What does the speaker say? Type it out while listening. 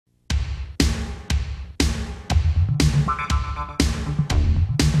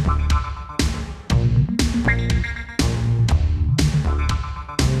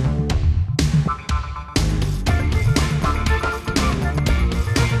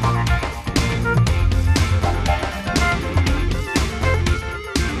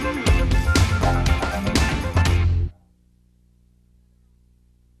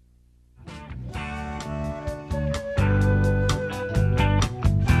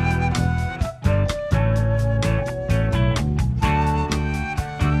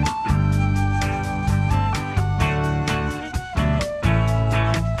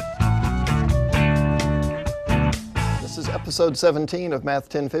episode 17 of Math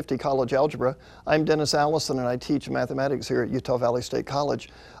 1050 College Algebra. I'm Dennis Allison, and I teach mathematics here at Utah Valley State College.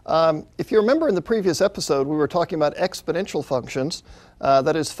 If you remember in the previous episode, we were talking about exponential functions,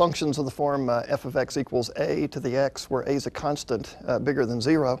 that is functions of the form f of x equals a to the x, where a is a constant bigger than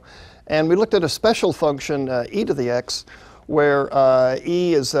 0. And we looked at a special function, e to the x, where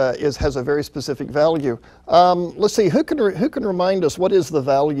e has a very specific value. Let's see, who can remind us what is the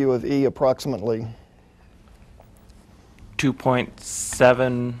value of e approximately?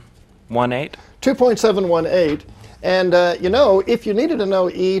 2.718. 2.718. And if you needed to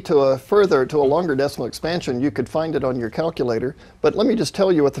know e to a longer decimal expansion, you could find it on your calculator. But let me just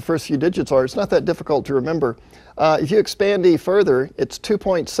tell you what the first few digits are. It's not that difficult to remember. If you expand e further, it's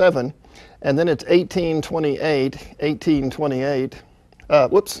 2.7, and then it's 1828.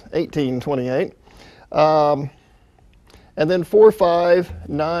 And then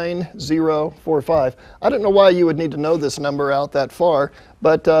 459045. I don't know why you would need to know this number out that far,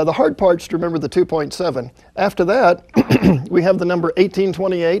 but the hard part's to remember the 2.7. After that, we have the number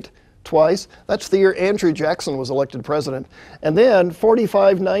 1828 twice. That's the year Andrew Jackson was elected president. And then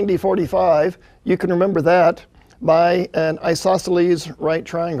 459045, you can remember that by an isosceles right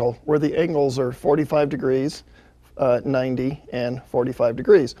triangle, where the angles are 45 degrees, 90, and 45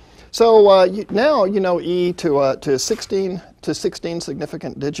 degrees. So now you know e to 16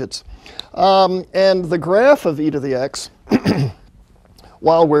 significant digits. And the graph of e to the x,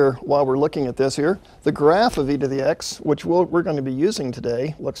 while we're looking at this here, the graph of e to the x, which we're going to be using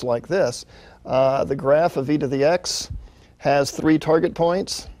today, looks like this. The graph of e to the x has 3 target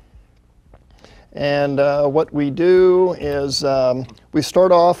points. And what we do is we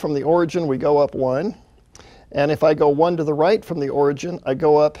start off from the origin, we go up 1. And if I go 1 to the right from the origin, I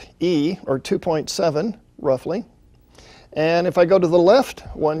go up e, or 2.7, roughly. And if I go to the left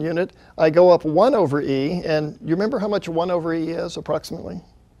 1 unit, I go up 1 over e. And you remember how much 1 over e is, approximately?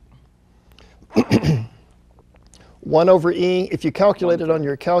 1 over e, if you calculate it on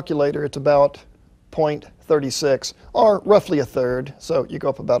your calculator, it's about 0.36, or roughly a third. So you go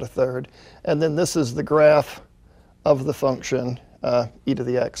up about a third. And then this is the graph of the function e to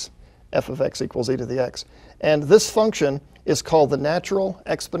the x, f of x equals e to the x. And this function is called the natural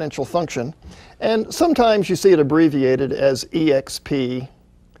exponential function. And sometimes you see it abbreviated as exp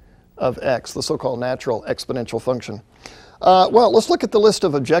of x, the so-called natural exponential function. Well, let's look at the list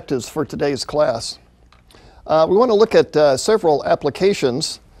of objectives for today's class. We want to look at several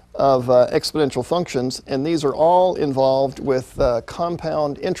applications of exponential functions, and these are all involved with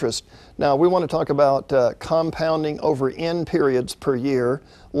compound interest. Now, we want to talk about compounding over n periods per year,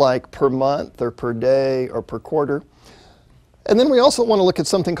 like per month or per day or per quarter. And then we also want to look at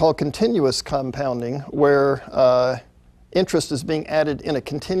something called continuous compounding, where interest is being added in a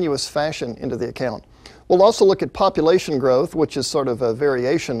continuous fashion into the account. We'll also look at population growth, which is sort of a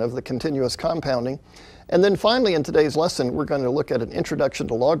variation of the continuous compounding. And then finally, in today's lesson, we're going to look at an introduction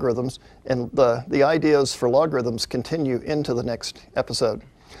to logarithms, and the ideas for logarithms continue into the next episode.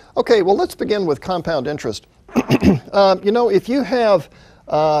 Okay, well, let's begin with compound interest. If you have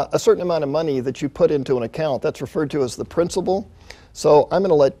a certain amount of money that you put into an account, that's referred to as the principal. So I'm going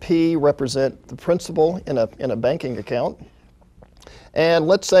to let P represent the principal in a banking account. And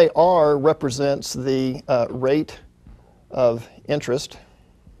let's say R represents the rate of interest.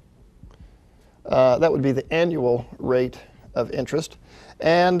 That would be the annual rate of interest.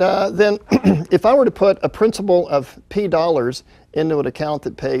 And then if I were to put a principal of P dollars into an account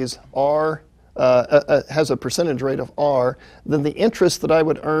that pays R, has a percentage rate of R, then the interest that I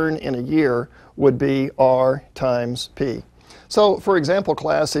would earn in a year would be R times P. So for example,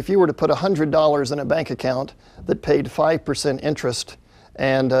 class, if you were to put $100 in a bank account that paid 5% interest,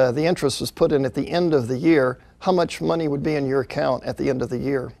 and the interest was put in at the end of the year, how much money would be in your account at the end of the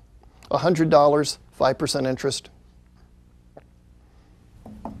year? $100, 5% interest.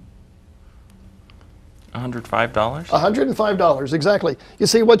 $105? $105, exactly. You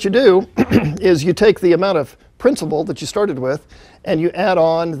see, what you do is you take the amount of principal that you started with, and you add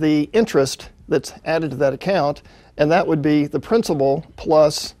on the interest that's added to that account, and that would be the principal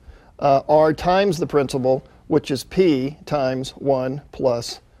plus R times the principal, which is P times 1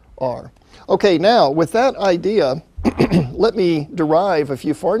 plus R. Okay, now, with that idea, let me derive a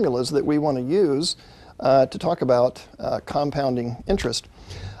few formulas that we want to use to talk about compounding interest.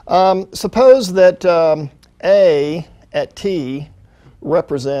 Suppose that A at t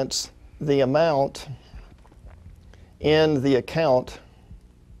represents the amount in the account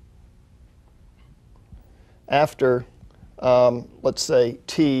after, let's say,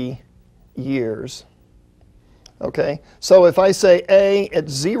 t years. Okay, so if I say A at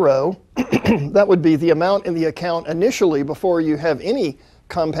 0, that would be the amount in the account initially before you have any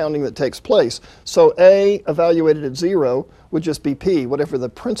compounding that takes place. So A evaluated at 0 would just be P, whatever the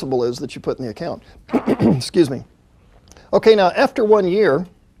principal is that you put in the account. Excuse me. Okay, now after 1 year,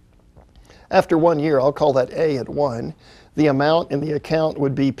 I'll call that A at 1, the amount in the account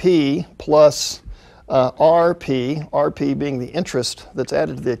would be P plus RP being the interest that's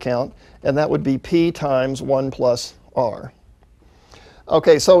added to the account, and that would be P times 1 plus R.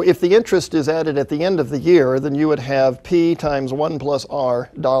 Okay, so if the interest is added at the end of the year, then you would have P times 1 plus R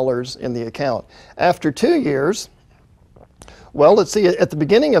dollars in the account. After 2 years, well, let's see, at the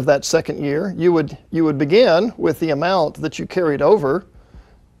beginning of that second year, you would begin with the amount that you carried over,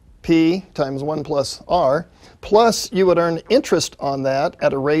 P times 1 plus R, plus you would earn interest on that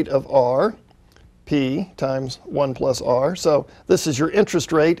at a rate of R, P times 1 plus R. So this is your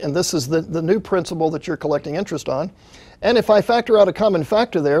interest rate, and this is the new principal that you're collecting interest on. And if I factor out a common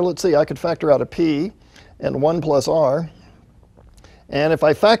factor there, let's see, I could factor out a P and 1 plus R. And if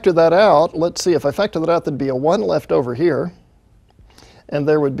I factor that out, let's see, if I factor that out, there'd be a 1 left over here, and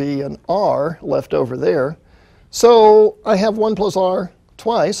there would be an R left over there. So I have 1 plus R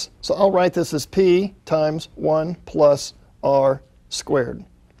twice, so I'll write this as P times 1 plus R squared.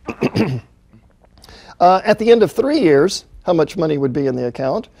 At the end of 3 years, how much money would be in the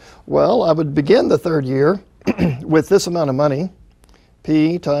account? Well, I would begin the third year with this amount of money,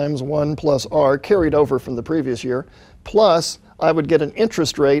 P times 1 plus R, carried over from the previous year, plus I would get an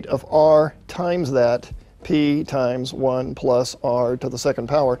interest rate of R times that, P times 1 plus R to the second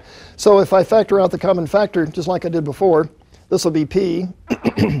power. So if I factor out the common factor, just like I did before, this will be P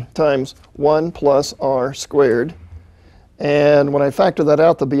times 1 plus R squared. And when I factor that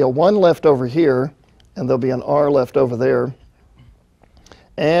out, there'll be a 1 left over here, and there'll be an R left over there.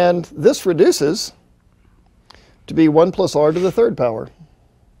 And this reduces to be 1 plus R to the third power.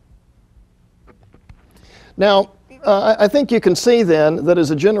 Now, I think you can see then that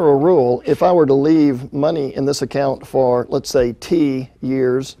as a general rule, if I were to leave money in this account for, let's say, T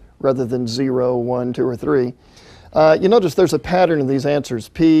years rather than 0, 1, 2, or 3, you notice there's a pattern in these answers.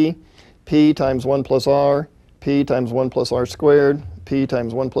 P times 1 plus R, P times 1 plus R squared, P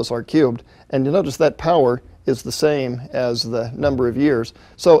times 1 plus R cubed. And you notice that power is the same as the number of years.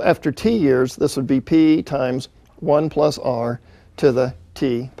 So after T years, this would be P times 1 plus R to the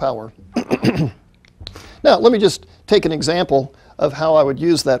T power. Now, let me just take an example of how I would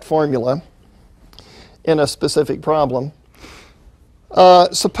use that formula in a specific problem.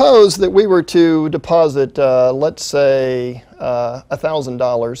 Suppose that we were to deposit, let's say,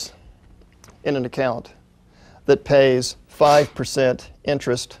 $1,000 in an account that pays 5%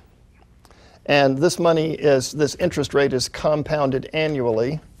 interest. And this interest rate is compounded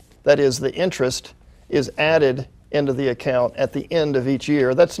annually. That is, the interest is added into the account at the end of each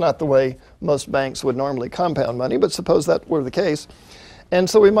year. That's not the way most banks would normally compound money, but suppose that were the case. And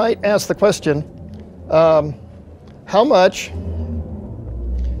so we might ask the question, how much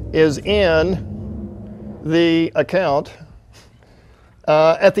is in the account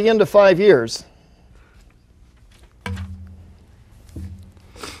at the end of 5 years?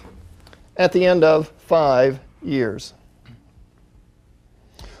 At the end of 5 years.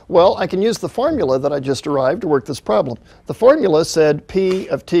 Well, I can use the formula that I just derived to work this problem. The formula said P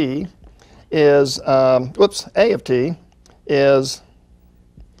of T is, A of T is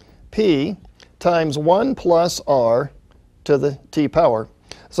P times 1 plus R to the T power.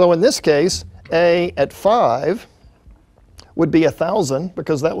 So in this case, A at 5 would be 1,000,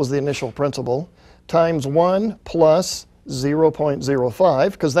 because that was the initial principal, times 1 plus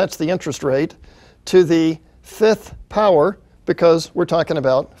 0.05, because that's the interest rate, to the 5th power, because we're talking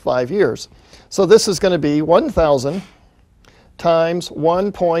about 5 years. So this is going to be 1,000 times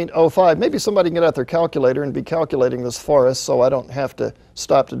 1.05. Maybe somebody can get out their calculator and be calculating this for us, so I don't have to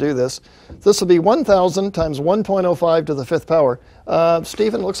stop to do this. This will be 1,000 times 1.05 to the 5th power.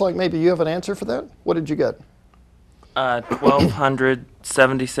 Stephen, looks like maybe you have an answer for that. What did you get?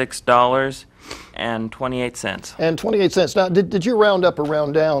 $1,276 and 28 cents. And 28 cents. Now, did you round up or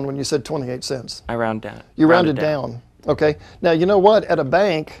round down when you said 28 cents? I round down. You rounded down. Okay. Now, you know what? At a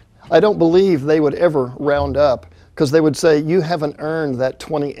bank, I don't believe they would ever round up, because they would say you haven't earned that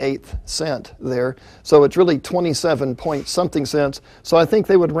 28th cent there. So it's really 27 point something cents. So I think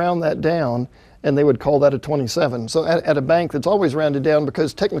they would round that down, and they would call that a 27. So at a bank, that's always rounded down,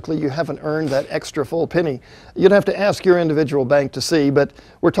 because technically you haven't earned that extra full penny. You'd have to ask your individual bank to see, but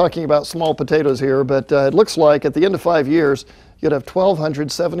we're talking about small potatoes here. But it looks like at the end of 5 years, you'd have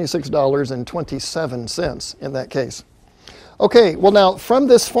 $1,276.27 in that case. Okay, well now from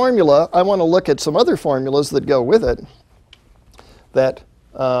this formula, I want to look at some other formulas that go with it that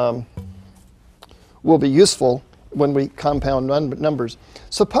will be useful when we compound numbers.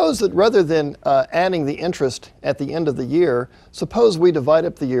 Suppose that rather than adding the interest at the end of the year, suppose we divide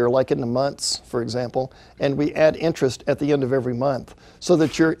up the year like into months, for example, and we add interest at the end of every month so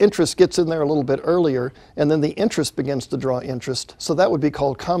that your interest gets in there a little bit earlier and then the interest begins to draw interest. So that would be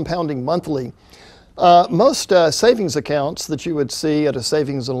called compounding monthly. Most savings accounts that you would see at a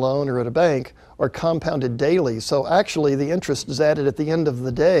savings and loan or at a bank are compounded daily. So actually the interest is added at the end of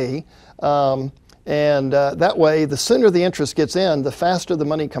the day. And that way, the sooner the interest gets in, the faster the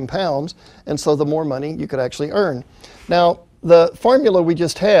money compounds, and so the more money you could actually earn. Now, the formula we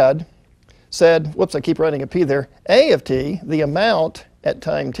just had said, whoops, I keep writing a p there, A of t, the amount at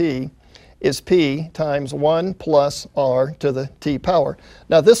time t, is p times 1 plus r to the t power.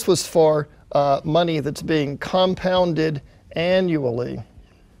 Now, this was for money that's being compounded annually.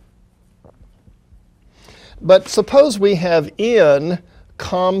 But suppose we have n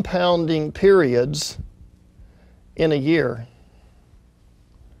compounding periods in a year.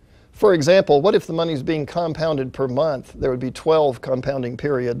 For example, what if the money is being compounded per month? There would be 12 compounding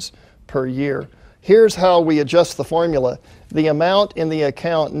periods per year. Here's how we adjust the formula. The amount in the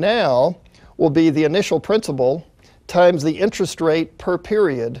account now will be the initial principal times the interest rate per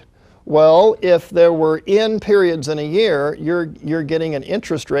period. Well, if there were n periods in a year, you're getting an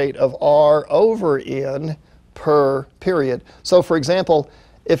interest rate of r over n per period. So for example,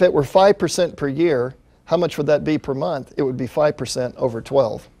 if it were 5% per year, how much would that be per month? It would be 5% over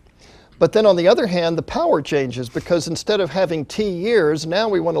 12. But then on the other hand, the power changes because instead of having t years, now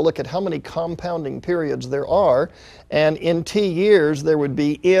we want to look at how many compounding periods there are. And in t years, there would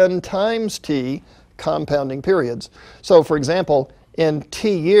be n times t compounding periods. So for example, in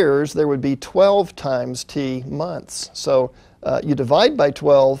t years, there would be 12 times t months. So you divide by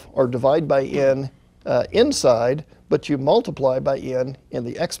 12 or divide by n inside, but you multiply by n in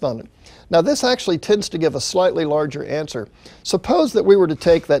the exponent. Now this actually tends to give a slightly larger answer. Suppose that we were to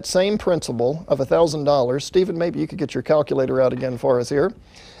take that same principal of $1,000. Stephen, maybe you could get your calculator out again for us here.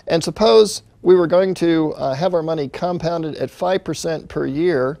 And suppose we were going to have our money compounded at 5% per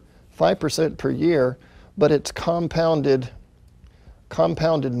year, 5% per year, but it's compounded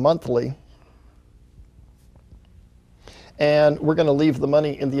monthly. And we're going to leave the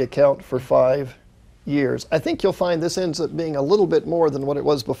money in the account for 5 years. I think you'll find this ends up being a little bit more than what it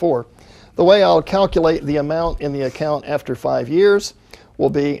was before. The way I'll calculate the amount in the account after 5 years will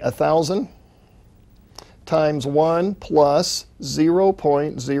be 1,000 times 1 plus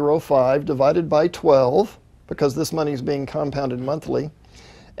 0.05 divided by 12, because this money is being compounded monthly.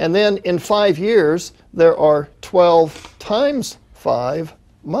 And then in 5 years, there are 12 times 5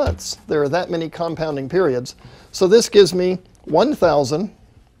 months. There are that many compounding periods. So this gives me 1,000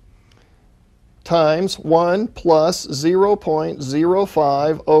 times 1 plus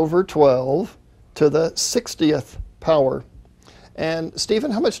 0.05 over 12 to the 60th power. And Stephen,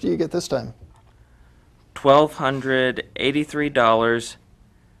 how much do you get this time? $1,283,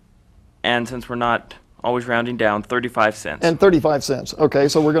 and since we're not always rounding down, 35 cents. And 35 cents. Okay,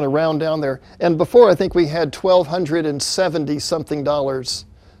 so we're going to round down there. And before, I think we had $1,270 something dollars,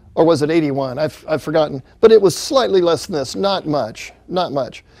 or was it 81? I've forgotten. But it was slightly less than this, not much, not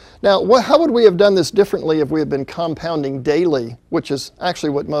much. Now, how would we have done this differently if we had been compounding daily, which is actually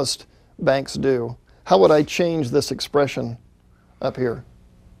what most banks do? How would I change this expression up here?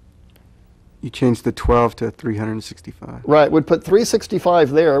 You changed the 12 to 365. Right, we'd put 365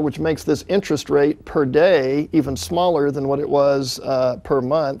 there, which makes this interest rate per day even smaller than what it was per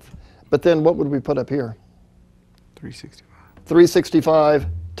month. But then what would we put up here? 365. 365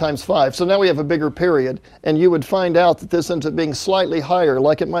 times 5. So now we have a bigger period, and you would find out that this ends up being slightly higher,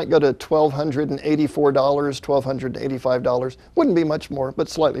 like it might go to $1,284, $1,285. Wouldn't be much more, but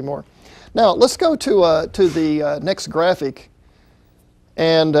slightly more. Now let's go to the next graphic,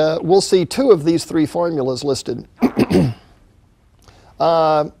 and we'll see 2 of these 3 formulas listed. There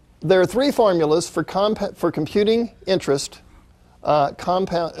are 3 formulas for computing interest.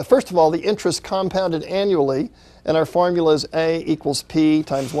 First of all, the interest compounded annually, and our formula is A equals P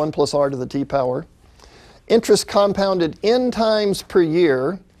times 1 plus R to the T power. Interest compounded n times per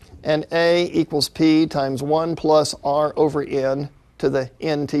year, and A equals P times 1 plus R over n to the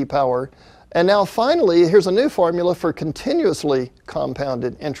nt power. And now finally, here's a new formula for continuously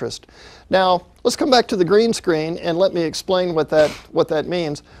compounded interest. Now, let's come back to the green screen and let me explain what that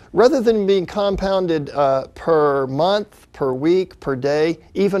means. Rather than being compounded per month, per week, per day,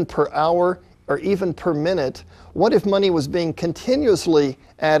 even per hour, or even per minute, What if money was being continuously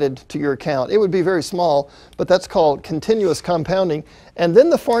added to your account? It would be very small, but that's called continuous compounding. And then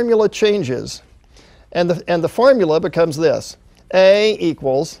the formula changes. And the formula becomes this. A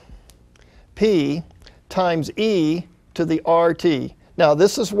equals P times E to the RT. Now,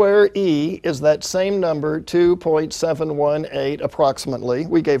 this is where E is that same number, 2.718 approximately.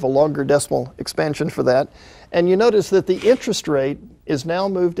 We gave a longer decimal expansion for that. And you notice that the interest rate is now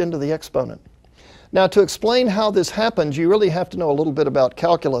moved into the exponent. Now, to explain how this happens, you really have to know a little bit about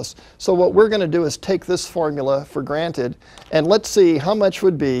calculus. So what we're going to do is take this formula for granted, and let's see how much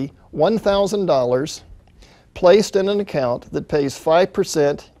would be $1,000 placed in an account that pays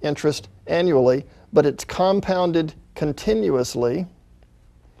 5% interest annually, but it's compounded continuously.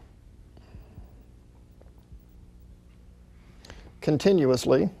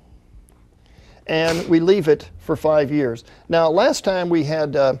 And we leave it for 5 years. Now, last time we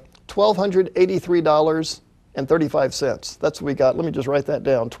had $1,283.35. That's what we got. Let me just write that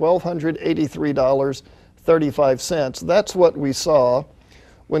down. $1,283.35. That's what we saw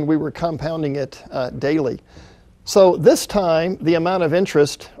when we were compounding it daily. So this time, the amount of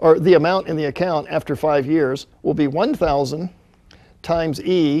interest, or the amount in the account after 5 years, will be 1,000 times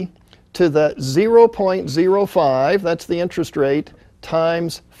E to the 0.05, that's the interest rate,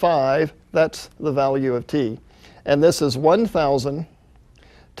 times 5, that's the value of T. And this is 1,000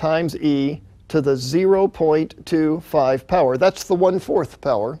 times E to the 0.25 power. That's the 1/4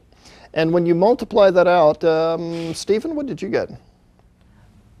 power. And when you multiply that out, Stephen, what did you get?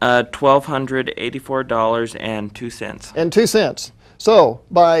 $1,284.02. And 2 cents. So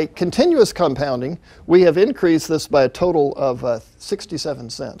by continuous compounding, we have increased this by a total of 67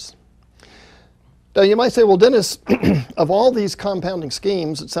 cents. Now you might say, well, Dennis, of all these compounding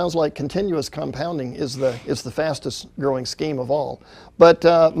schemes, it sounds like continuous compounding is the fastest growing scheme of all. But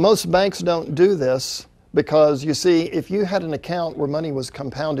most banks don't do this because, you see, if you had an account where money was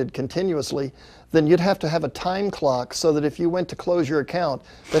compounded continuously, then you'd have to have a time clock so that if you went to close your account,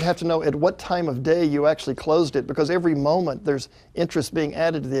 they'd have to know at what time of day you actually closed it, because every moment there's interest being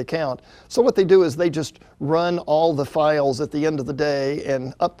added to the account. So what they do is they just run all the files at the end of the day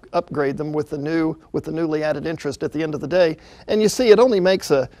and upgrade them with the newly added interest at the end of the day. And you see, it only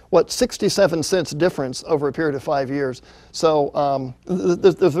makes a 67 cents difference over a period of 5 years. So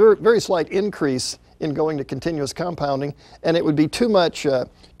there's a very slight increase in going to continuous compounding, and it would be too much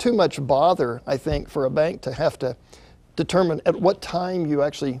bother, I think, for a bank to have to determine at what time you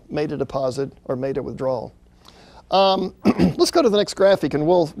actually made a deposit or made a withdrawal. Let's go to the next graphic, and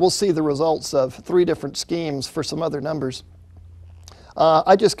we'll see the results of 3 different schemes for some other numbers.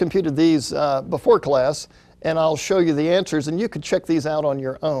 I just computed these before class, and I'll show you the answers, and you could check these out on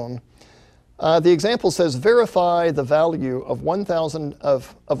your own. The example says, verify the value of a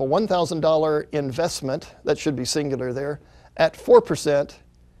 $1,000 investment, that should be singular there, at 4%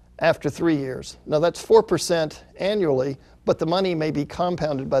 after 3 years. Now that's 4% annually, but the money may be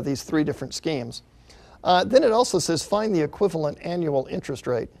compounded by these 3 different schemes. Then it also says, find the equivalent annual interest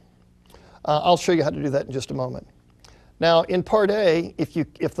rate. I'll show you how to do that in just a moment. Now in part A,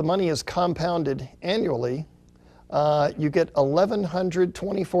 if the money is compounded annually, you get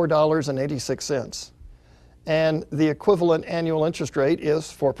 $1,124.86. And the equivalent annual interest rate is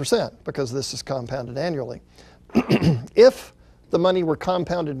 4% because this is compounded annually. If the money were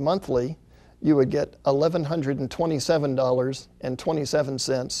compounded monthly, you would get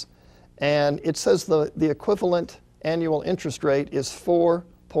 $1,127.27. And it says the equivalent annual interest rate is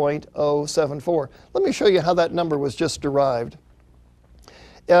 4.074. Let me show you how that number was just derived.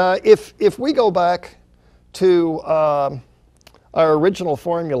 If we go back to our original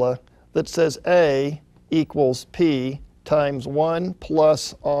formula that says A equals P times 1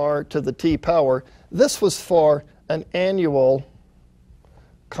 plus R to the T power, this was for an annual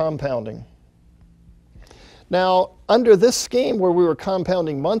compounding. Now, under this scheme where we were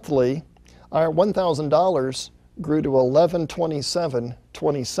compounding monthly, our $1,000 grew to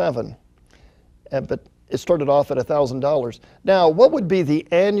 $1,127.27, but it started off at $1,000. Now, what would be the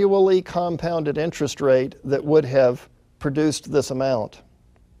annually compounded interest rate that would have produced this amount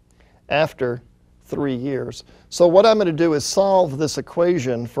after 3 years? So what I'm going to do is solve this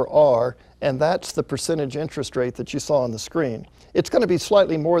equation for R, and that's the percentage interest rate that you saw on the screen. It's going to be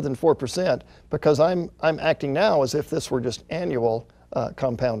slightly more than 4% because I'm acting now as if this were just annual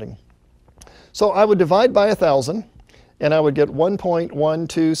compounding. So I would divide by 1,000, and I would get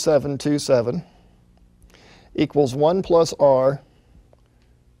 1.12727 equals 1 plus R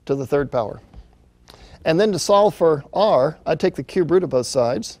to the 3rd power. And then to solve for R, I'd take the cube root of both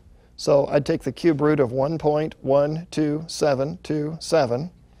sides. So I'd take the cube root of 1.12727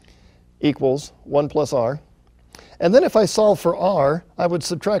 equals 1 plus R. And then if I solve for r, I would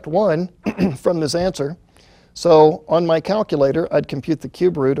subtract 1 from this answer. So on my calculator, I'd compute the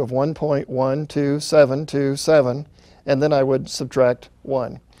cube root of 1.12727, and then I would subtract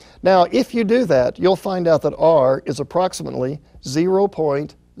 1. Now, if you do that, you'll find out that r is approximately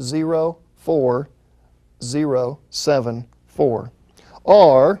 0.04074.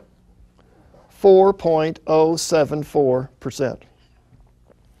 R, 4.074%.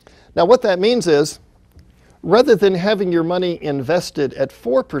 Now, what that means is, rather than having your money invested at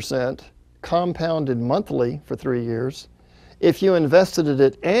 4%, compounded monthly for 3 years, if you invested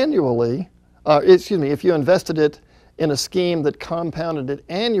it annually, if you invested it in a scheme that compounded it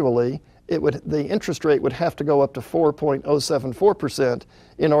annually, the interest rate would have to go up to 4.074%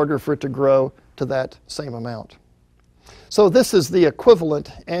 in order for it to grow to that same amount. So this is the equivalent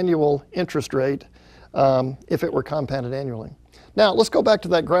annual interest rate if it were compounded annually. Now, let's go back to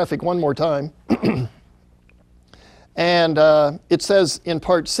that graphic one more time. And it says in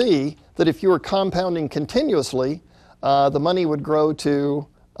part C that if you were compounding continuously, the money would grow to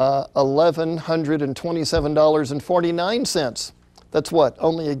 $1,127.49. That's what?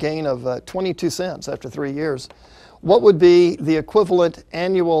 Only a gain of 22 cents after 3 years. What would be the equivalent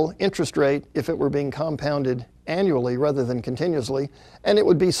annual interest rate if it were being compounded annually rather than continuously? And it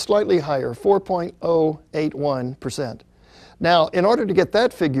would be slightly higher, 4.081%. Now, in order to get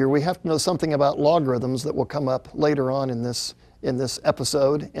that figure, we have to know something about logarithms that will come up later on in this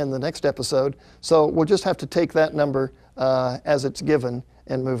episode, in the next episode. So we'll just have to take that number as it's given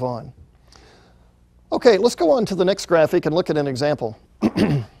and move on. Okay, let's go on to the next graphic and look at an example.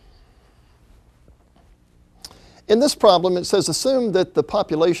 In this problem, it says assume that the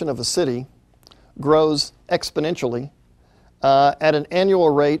population of a city grows exponentially at an annual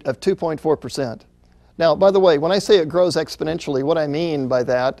rate of 2.4%. Now, by the way, when I say it grows exponentially, what I mean by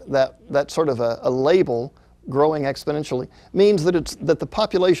that sort of a label, growing exponentially, means that the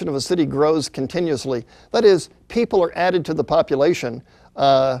population of a city grows continuously. That is, people are added to the population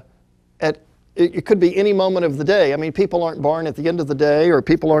it could be any moment of the day. I mean, people aren't born at the end of the day, or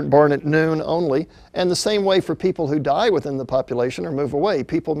people aren't born at noon only. And the same way for people who die within the population or move away.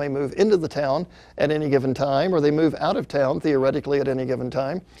 People may move into the town at any given time, or they move out of town, theoretically, at any given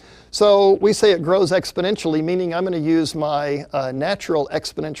time. So we say it grows exponentially, meaning I'm going to use my natural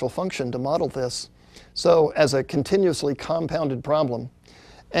exponential function to model this. So as a continuously compounded problem.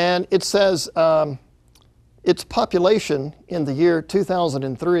 And it says its population in the year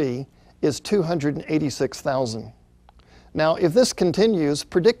 2003 is 286,000. Now, if this continues,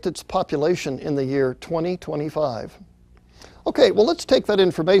 predict its population in the year 2025. Okay, well, let's take that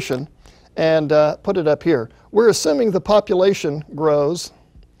information and put it up here. We're assuming the population grows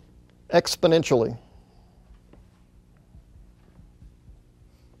exponentially.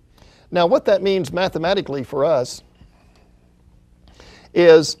 Now, what that means mathematically for us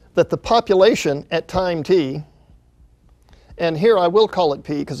is that the population at time t, and here I will call it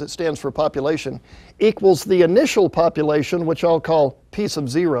P because it stands for population, equals the initial population, which I'll call P sub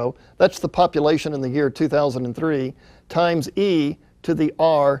 0. That's the population in the year 2003, times e to the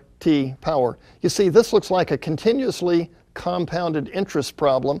RT power. You see, this looks like a continuously compounded interest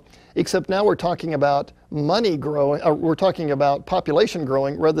problem, except now we're talking about money growing, or we're talking about population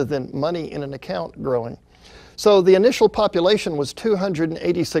growing rather than money in an account growing. So the initial population was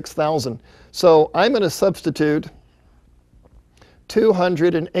 286,000. So I'm going to substitute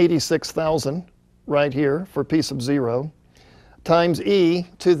 286,000 right here for P sub 0 times e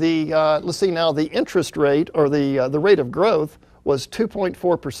to the, let's see now, the interest rate, or the rate of growth was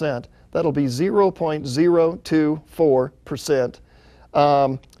 2.4%. That'll be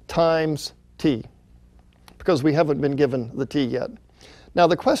 0.024% times t, because we haven't been given the t yet. Now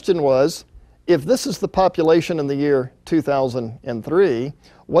the question was, if this is the population in the year 2003,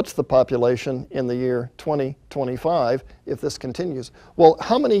 what's the population in the year 2025 if this continues? Well,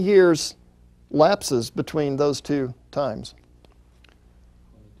 how many years lapses between those two times?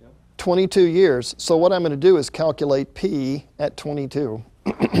 22 years. So what I'm going to do is calculate P at 22.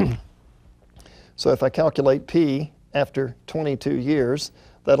 So if I calculate P after 22 years,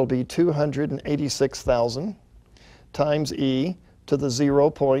 that'll be 286,000 times e to the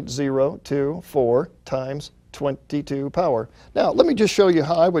 0.024 times 22 power. Now, let me just show you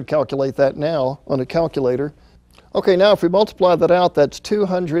how I would calculate that now on a calculator. Okay, now if we multiply that out, that's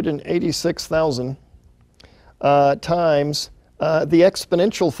 286,000 times the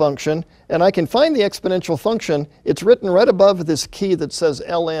exponential function. And I can find the exponential function. It's written right above this key that says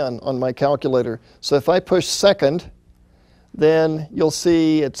ln on my calculator. So if I push second, then you'll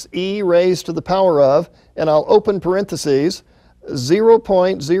see it's e raised to the power of, and I'll open parentheses,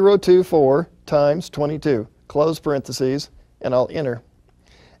 0.024 times 22. close parentheses, and I'll enter.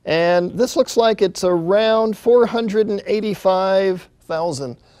 And this looks like it's around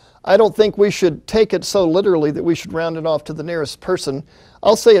 485,000. I don't think we should take it so literally that we should round it off to the nearest person.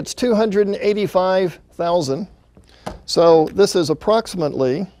 I'll say it's 285,000. So this is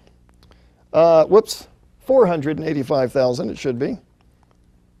approximately, 485,000 it should be.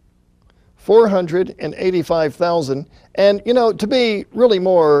 485,000. And, you know, to be really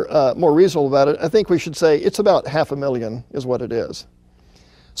more reasonable about it, I think we should say it's about 500,000 is what it is.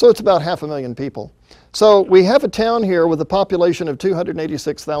 So it's about 500,000 people. So we have a town here with a population of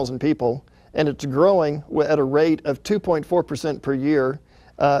 286,000 people, and it's growing at a rate of 2.4% per year.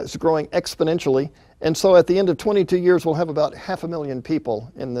 It's growing exponentially. And so at the end of 22 years, we'll have about 500,000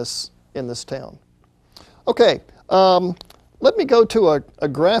 people in this town. Okay, let me go to a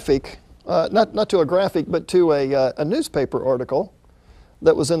graphic, not to a graphic, but to a newspaper article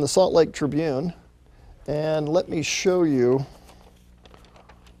that was in the Salt Lake Tribune. And let me show you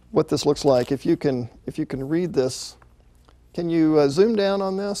what this looks like. If you can read this, can you zoom down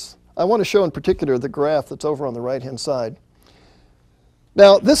on this? I want to show in particular the graph that's over on the right-hand side.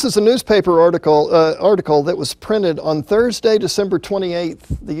 Now, this is a newspaper article that was printed on Thursday, December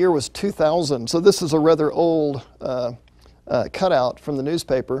 28th. The year was 2000. So this is a rather old cutout from the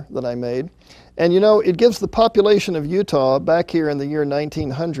newspaper that I made. And you know, it gives the population of Utah back here in the year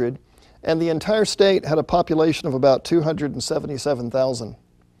 1900, and the entire state had a population of about 277,000.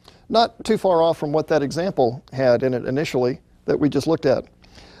 Not too far off from what that example had in it initially that we just looked at.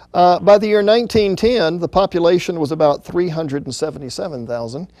 By the year 1910, the population was about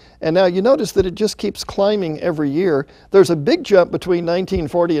 377,000. And now you notice that it just keeps climbing every year. There's a big jump between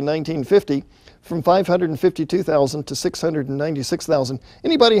 1940 and 1950 from 552,000 to 696,000.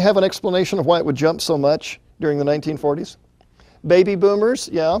 Anybody have an explanation of why it would jump so much during the 1940s? Baby boomers,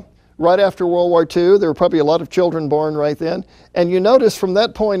 yeah. Right after World War II, there were probably a lot of children born right then. And you notice from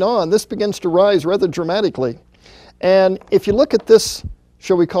that point on, this begins to rise rather dramatically. And if you look at this,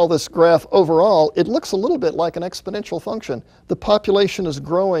 shall we call this graph overall, it looks a little bit like an exponential function. The population is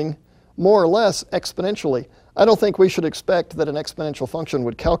growing more or less exponentially. I don't think we should expect that an exponential function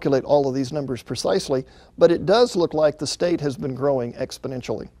would calculate all of these numbers precisely, but it does look like the state has been growing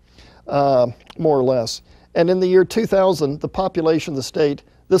exponentially, more or less. And in the year 2000, the population of the state,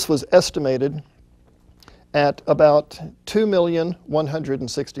 this was estimated at about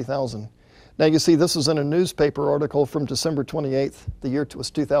 2,160,000. Now you see this is in a newspaper article from December 28th, the year was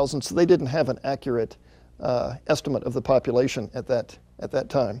 2000, so they didn't have an accurate estimate of the population at that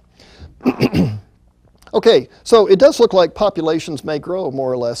time. Okay, so it does look like populations may grow more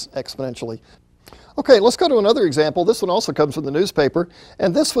or less exponentially. Okay, let's go to another example. This one also comes from the newspaper,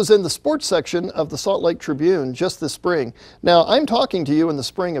 and this was in the sports section of the Salt Lake Tribune just this spring. Now, I'm talking to you in the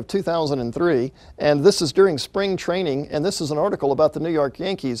spring of 2003, and this is during spring training, and this is an article about the New York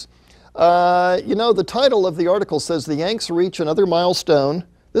Yankees. You know, the title of the article says, "The Yanks reach another milestone,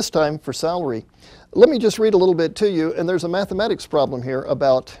 this time for salary." Let me just read a little bit to you, and there's a mathematics problem here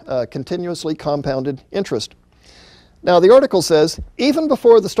about continuously compounded interest. Now, the article says, even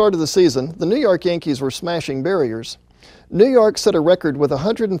before the start of the season, the New York Yankees were smashing barriers. New York set a record with a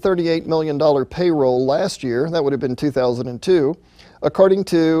 $138 million payroll last year, that would have been 2002, according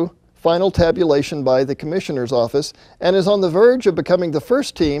to final tabulation by the Commissioner's Office, and is on the verge of becoming the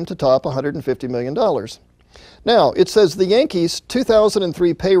first team to top $150 million. Now, it says the Yankees'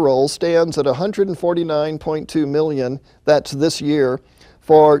 2003 payroll stands at $149.2 million, that's this year,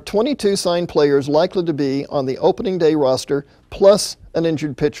 for 22 signed players likely to be on the opening day roster, plus an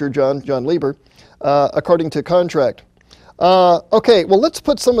injured pitcher, John Lieber, according to contract. Okay, well, let's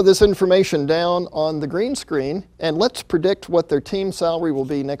put some of this information down on the green screen, and let's predict what their team salary will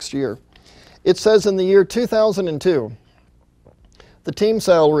be next year. It says in the year 2002, the team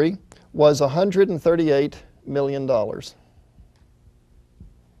salary was $138 million.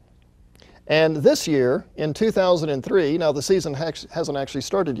 And this year, in 2003, now the season hasn't actually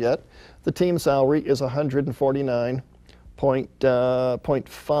started yet, the team salary is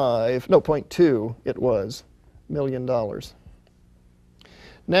 $149.2 it was, million dollars.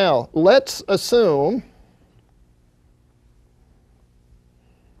 Now, let's assume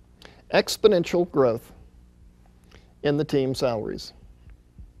exponential growth in the team salaries.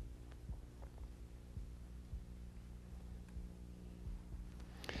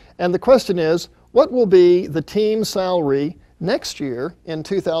 And the question is, what will be the team salary next year in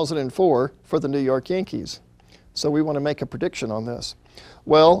 2004 for the New York Yankees? So we want to make a prediction on this.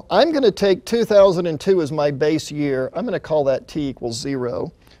 Well, I'm going to take 2002 as my base year. I'm going to call that t equals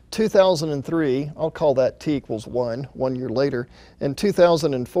 0. 2003, I'll call that t equals 1 year later. And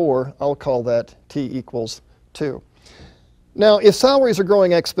 2004, I'll call that t equals 2. Now, if salaries are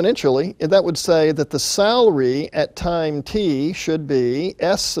growing exponentially, that would say that the salary at time t should be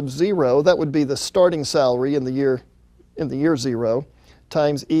s of 0, that would be the starting salary in the year 0,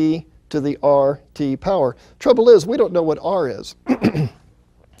 times e to the rt power. Trouble is, we don't know what r is.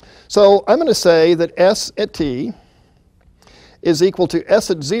 So I'm going to say that s at t is equal to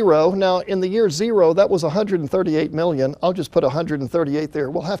s at 0. Now, in the year 0, that was 138 million. I'll just put 138 there.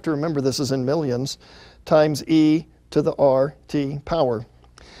 We'll have to remember this is in millions, times e to the rt power.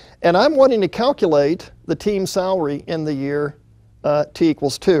 And I'm wanting to calculate the team salary in the year t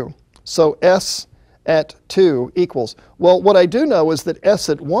equals 2. So s at 2 equals, well, what I do know is that s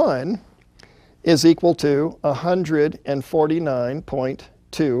at 1 is equal to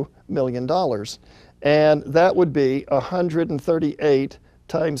 $149.2 million. And that would be 138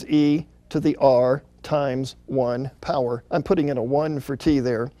 times e to the r times 1 power. I'm putting in a 1 for t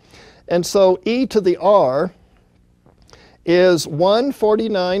there. And so e to the r is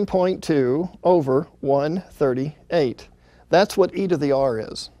 149.2 over 138. That's what e to the r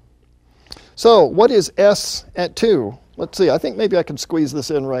is. So what is s at 2? Let's see, I think maybe I can squeeze this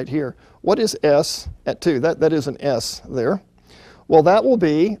in right here. What is s at 2? That is an s there. Well, that will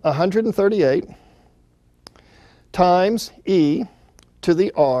be 138 times e to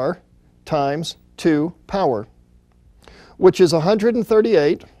the r times 2 power, which is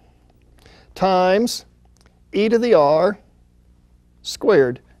 138 times e to the r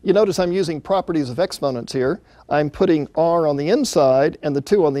squared. You notice I'm using properties of exponents here. I'm putting r on the inside and the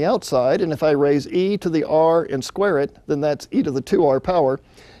 2 on the outside, and if I raise e to the r and square it, then that's e to the 2r power.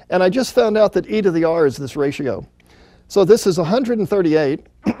 And I just found out that e to the r is this ratio. So this is 138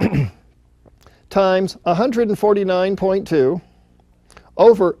 times 149.2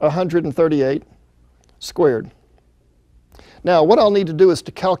 over 138 squared. Now, what I'll need to do is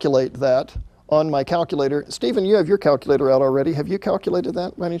to calculate that on my calculator. Stephen, you have your calculator out already. Have you calculated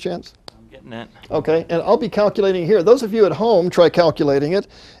that by any chance? I'm getting it. Okay, and I'll be calculating here. Those of you at home, try calculating it,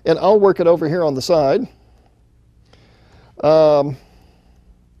 and I'll work it over here on the side.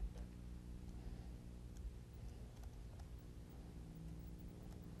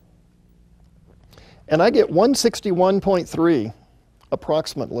 And I get 161.3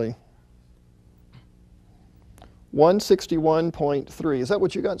 approximately. 161.3. Is that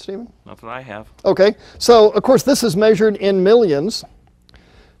what you got, Stephen? That's what I have. Okay. So, of course, this is measured in millions.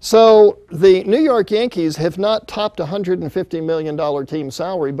 So the New York Yankees have not topped a $150 million team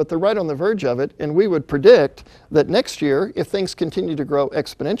salary, but they're right on the verge of it. And we would predict that next year, if things continue to grow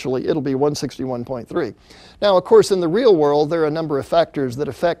exponentially, it'll be 161.3. Now, of course, in the real world, there are a number of factors that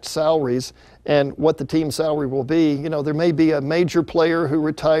affect salaries and what the team salary will be. You know, there may be a major player who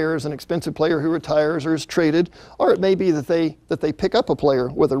retires, an expensive player who retires or is traded, or it may be that they pick up a player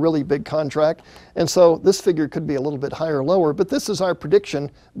with a really big contract. And so this figure could be a little bit higher or lower, but this is our prediction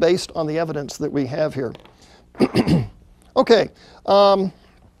based on the evidence that we have here. Okay, so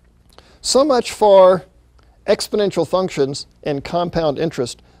much for exponential functions and compound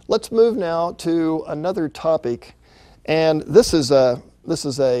interest. Let's move now to another topic, and this is a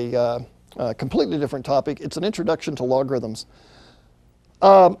completely different topic. It's an introduction to logarithms.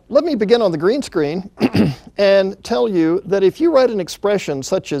 Let me begin on the green screen and tell you that if you write an expression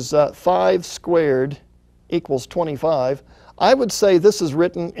such as 5 squared equals 25, I would say this is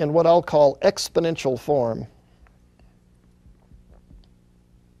written in what I'll call exponential form.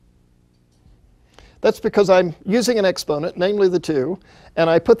 That's because I'm using an exponent, namely the 2, and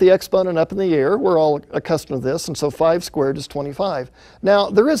I put the exponent up in the air. We're all accustomed to this, and so 5 squared is 25. Now,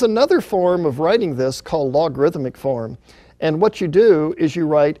 there is another form of writing this called logarithmic form. And what you do is you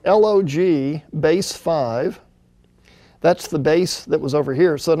write log base 5. That's the base that was over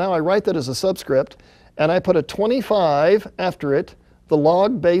here. So now I write that as a subscript, and I put a 25 after it. The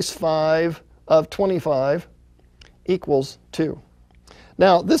log base 5 of 25 equals 2.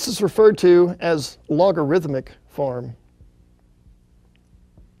 Now, this is referred to as logarithmic form.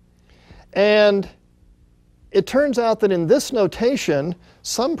 And it turns out that in this notation,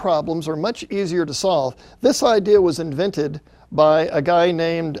 some problems are much easier to solve. This idea was invented by a guy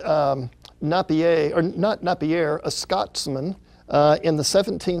named Napier, or not Napier, a Scotsman in the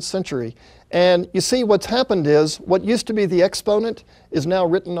 17th century. And you see what's happened is what used to be the exponent is now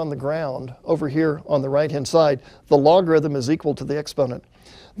written on the ground over here on the right-hand side. The logarithm is equal to the exponent.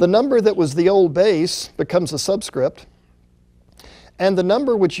 The number that was the old base becomes a subscript. And the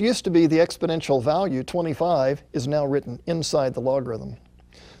number which used to be the exponential value, 25, is now written inside the logarithm.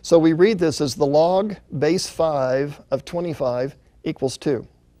 So we read this as the log base 5 of 25 equals 2.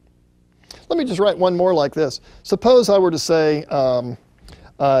 Let me just write one more like this. Suppose I were to say 2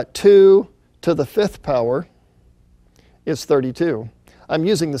 to the 5th power is 32. I'm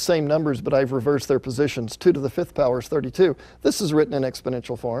using the same numbers, but I've reversed their positions. 2 to the 5th power is 32. This is written in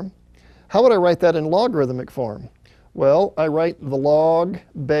exponential form. How would I write that in logarithmic form? Well, I write the log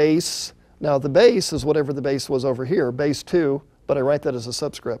base. Now, the base is whatever the base was over here, base 2, but I write that as a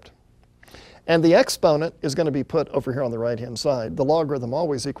subscript. And the exponent is going to be put over here on the right-hand side. The logarithm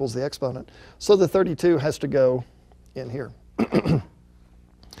always equals the exponent. So the 32 has to go in here.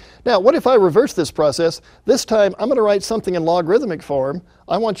 Now, what if I reverse this process? This time, I'm going to write something in logarithmic form.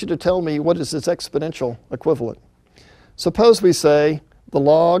 I want you to tell me what is its exponential equivalent. Suppose we say the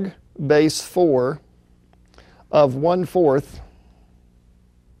log base 4 of 1/4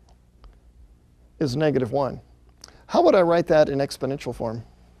 is -1. How would I write that in exponential form?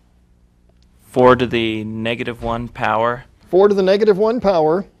 4 to the -1 power 4 to the -1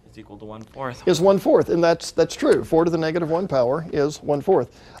 power is equal to 1/4. is 1/4, and that's true. 4 to the -1 power is 1/4.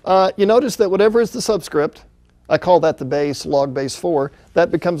 You notice that whatever is the subscript, I call that the base, log base 4,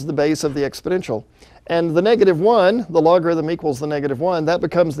 that becomes the base of the exponential. And the -1, the logarithm equals the -1, that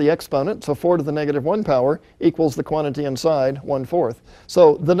becomes the exponent, so 4 to the -1 power equals the quantity inside, 1/4.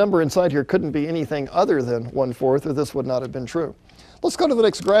 So the number inside here couldn't be anything other than 1/4, or this would not have been true. Let's go to the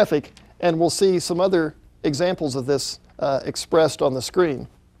next graphic, and we'll see some other examples of this expressed on the screen.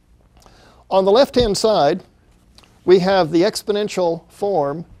 On the left-hand side, we have the exponential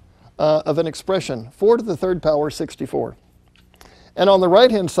form of an expression, 4 to the 3rd power, 64. And on the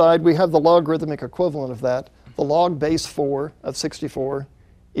right-hand side, we have the logarithmic equivalent of that. The log base 4 of 64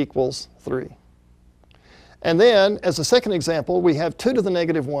 equals 3. And then, as a second example, we have 2 to the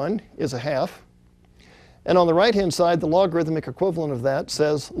 -1 is 1/2. And on the right-hand side, the logarithmic equivalent of that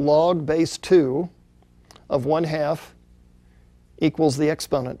says log base 2 of 1/2 equals the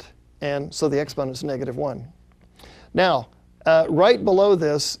exponent. And so the exponent is -1. Now, right below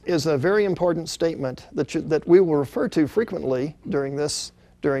this is a very important statement that we will refer to frequently during this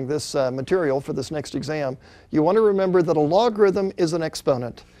material for this next exam. You want to remember that a logarithm is an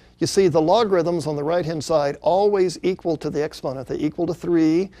exponent. You see, the logarithms on the right-hand side always equal to the exponent. They equal to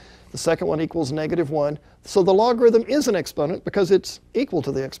 3. The second one equals -1. So the logarithm is an exponent because it's equal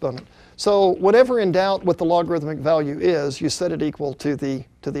to the exponent. So whenever in doubt what the logarithmic value is, you set it equal to the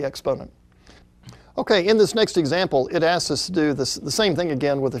exponent. Okay, in this next example, it asks us to do the same thing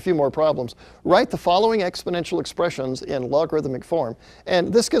again with a few more problems. Write the following exponential expressions in logarithmic form.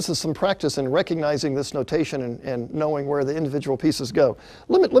 And this gives us some practice in recognizing this notation and knowing where the individual pieces go.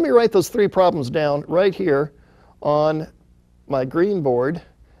 Let me write those 3 problems down right here on my green board.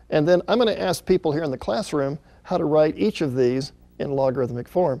 And then I'm going to ask people here in the classroom how to write each of these in logarithmic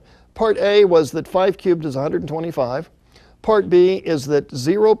form. Part A was that 5 cubed is 125. Part B is that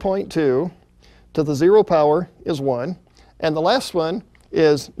 0.2 to the 0 power is 1. And the last one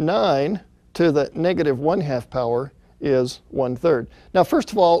is 9 to the -1/2 power is 1/3. Now,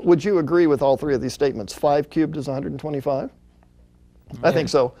 first of all, would you agree with all 3 of these statements? 5 cubed is 125? I think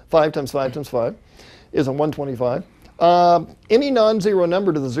so. 5 times 5 times 5 is a 125. Any non-zero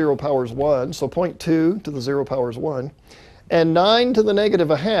number to the 0 power is 1, so 0.2 to the 0 power is 1. And 9 to the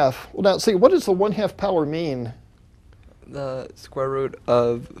 -1/2. Well, now, see, what does the 1/2 power mean? The square root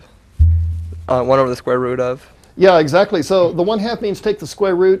of 1 over the square root of. Yeah, exactly. So the 1/2 means take the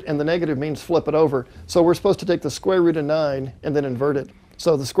square root, and the negative means flip it over. So we're supposed to take the square root of 9 and then invert it.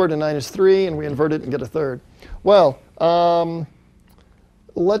 So the square root of 9 is 3, and we invert it and get a 1/3. Well,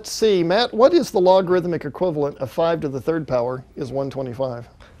 let's see. Matt, what is the logarithmic equivalent of 5 to the 3rd power is 125?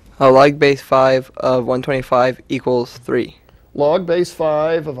 Log base 5 of 125 equals 3. Log base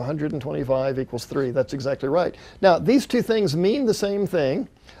 5 of 125 equals 3. That's exactly right. Now, these 2 things mean the same thing.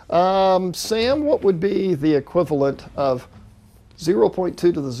 Sam, what would be the equivalent of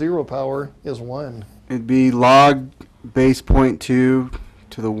 0.2 to the 0 power is 1? It'd be log base 0.2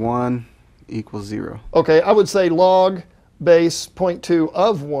 to the 1 equals 0. Okay, I would say log base 0.2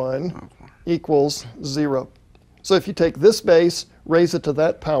 of 1 equals 0. So if you take this base, raise it to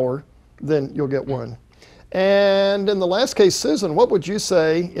that power, then you'll get 1. And in the last case, Susan, what would you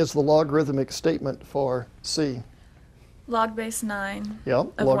say is the logarithmic statement for C? Log base 9 Yeah,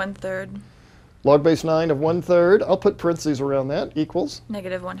 of 1/3. Log base 9 of 1/3. I'll put parentheses around that. Equals?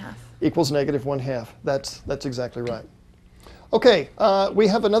 -1/2. Equals -1/2. That's exactly right. Okay, we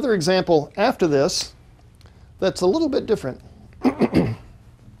have another example after this that's a little bit different.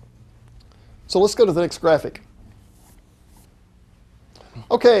 So let's go to the next graphic.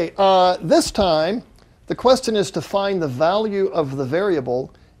 Okay, this time the question is to find the value of the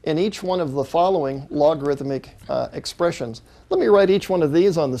variable in each one of the following logarithmic expressions. Let me write each one of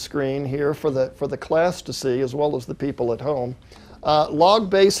these on the screen here for the class to see as well as the people at home. Log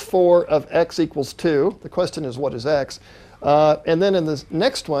base 4 of x equals 2. The question is, what is x? And then in the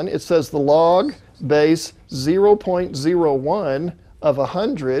next one, it says the log base 0.01 of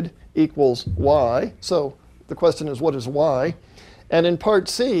 100 equals y. So the question is, what is y? And in part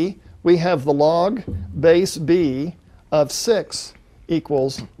C, we have the log base b of 6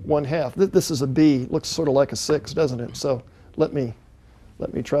 equals 1/2. This is a b. Looks sort of like a 6, doesn't it? So let me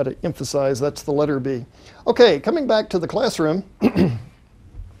try to emphasize that's the letter b. Okay, coming back to the classroom.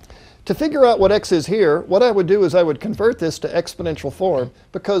 To figure out what x is here, what I would do is I would convert this to exponential form,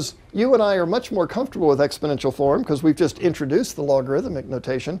 because you and I are much more comfortable with exponential form because we've just introduced the logarithmic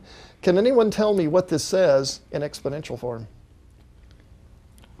notation. Can anyone tell me what this says in exponential form?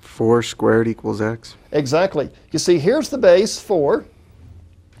 4 squared equals x. Exactly. You see, here's the base, 4.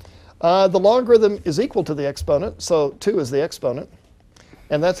 The logarithm is equal to the exponent, so 2 is the exponent.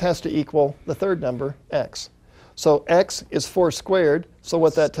 And that has to equal the third number, x. So x is 4 squared, so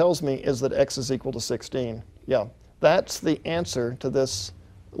what that tells me is that x is equal to 16. Yeah, that's the answer to this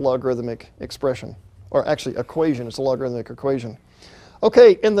logarithmic expression. Or actually, equation. It's a logarithmic equation.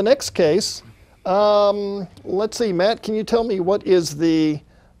 Okay, in the next case, let's see, Matt, can you tell me what is the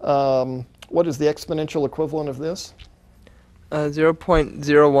exponential equivalent of this?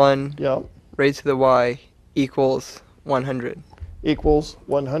 0.01 Yeah. raised to the y equals 100. Equals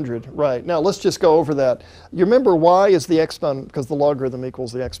 100. Right. Now let's just go over that. You remember y is the exponent because the logarithm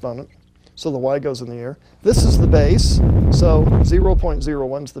equals the exponent. So the y goes in the air. This is the base. So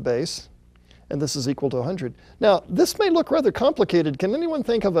 0.01 is the base. And this is equal to 100. Now this may look rather complicated. Can anyone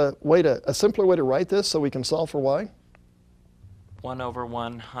think of a simpler way to write this so we can solve for y? 1 over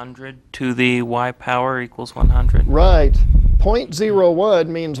 100 to the y power equals 100. Right. 0.01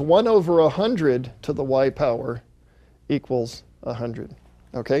 means 1 over 100 to the y power equals 100.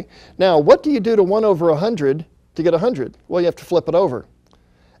 Okay? Now, what do you do to 1 over 100 to get 100? Well, you have to flip it over.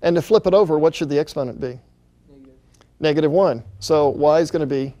 And to flip it over, what should the exponent be? Negative 1. So y is going to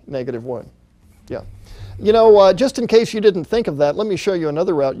be negative 1. Yeah. You know, just in case you didn't think of that, let me show you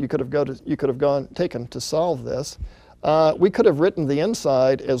another route you could have taken to solve this. We could have written the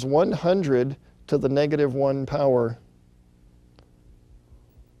inside as 100 to the negative 1 power.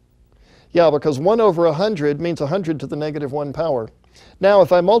 Yeah, because 1 over 100 means 100 to the negative 1 power. Now,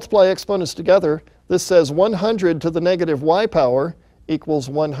 if I multiply exponents together, this says 100 to the negative y power equals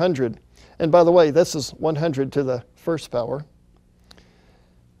 100. And by the way, this is 100 to the first power.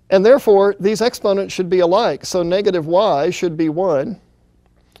 And therefore, these exponents should be alike. So negative y should be 1,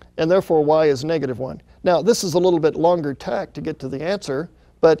 and therefore y is negative 1. Now, this is a little bit longer tack to get to the answer,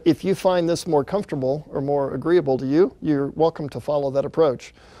 but if you find this more comfortable or more agreeable to you, you're welcome to follow that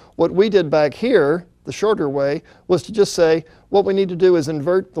approach. What we did back here, the shorter way, was to just say what we need to do is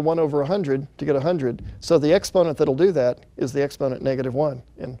invert the 1 over 100 to get 100. So the exponent that'll do that is the exponent negative 1,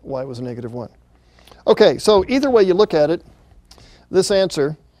 and y was negative 1. Okay, so either way you look at it, this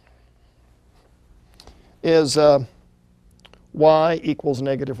answer is y equals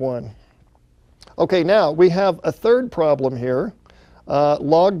negative 1. Okay, now we have a third problem here.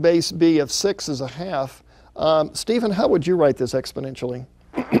 Log base b of 6 is 1/2. Stephen, how would you write this exponentially?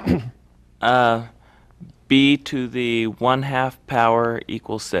 B to the 1/2 power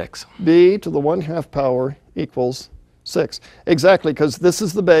equals 6. B to the 1/2 power equals 6. Exactly, because this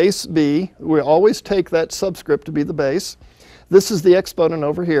is the base, b. We always take that subscript to be the base. This is the exponent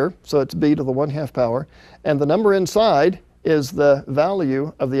over here, so it's b to the 1/2 power. And the number inside is the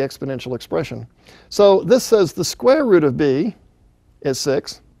value of the exponential expression. So this says the square root of b is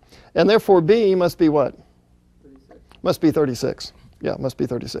 6. And therefore b must be what? 36. Must be 36. Yeah, it must be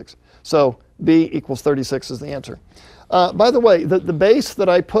 36. So b equals 36 is the answer. By the way, the base that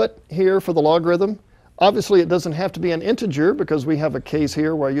I put here for the logarithm, obviously it doesn't have to be an integer because we have a case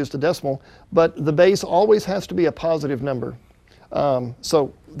here where I used a decimal, but the base always has to be a positive number.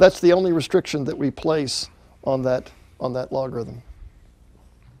 So that's the only restriction that we place on that logarithm.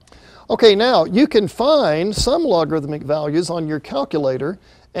 Okay, now you can find some logarithmic values on your calculator.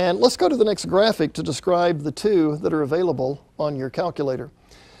 And let's go to the next graphic to describe the two that are available on your calculator.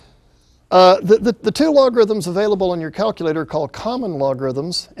 The two logarithms available on your calculator are called common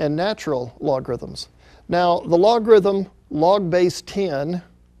logarithms and natural logarithms. Now, the logarithm log base 10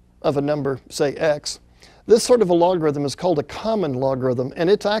 of a number, say x, this sort of a logarithm is called a common logarithm, and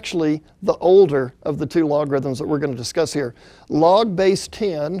it's actually the older of the two logarithms that we're going to discuss here. Log base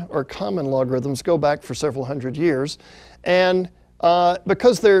 10, or common logarithms, go back for several hundred years, and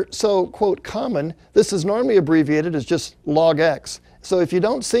because they're so, quote, common, this is normally abbreviated as just log x. So if you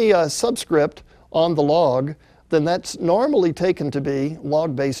don't see a subscript on the log, then that's normally taken to be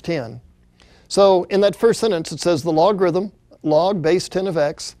log base 10. So in that first sentence, it says the logarithm log base 10 of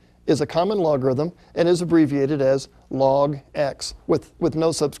x is a common logarithm and is abbreviated as log x with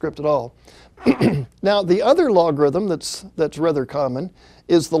no subscript at all. Now, the other logarithm that's rather common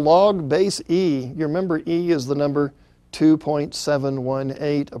is the log base e. You remember e is the number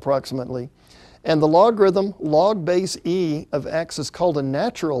 2.718 approximately. And the logarithm log base e of x is called a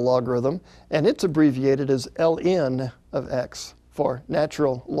natural logarithm, and it's abbreviated as ln of x for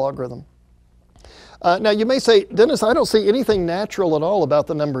natural logarithm. Now, you may say, Dennis, I don't see anything natural at all about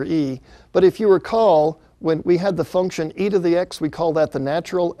the number e. But if you recall, when we had the function e to the x, we call that the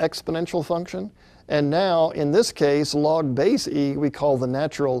natural exponential function. And now, in this case, log base e, we call the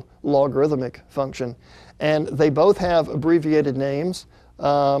natural logarithmic function. And they both have abbreviated names.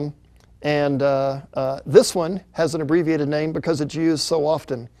 This one has an abbreviated name because it's used so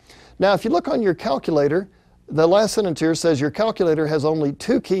often. Now, if you look on your calculator, the last sentence here says your calculator has only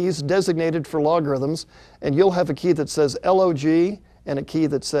 2 keys designated for logarithms, and you'll have a key that says log and a key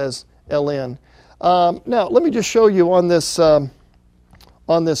that says ln. Now, let me just show you on this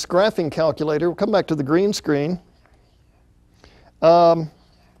graphing calculator. We'll come back to the green screen.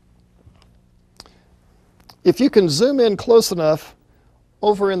 If you can zoom in close enough,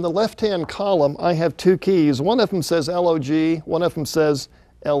 over in the left-hand column, I have 2 keys. One of them says log, one of them says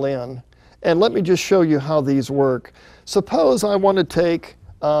ln. And let me just show you how these work. Suppose I want to take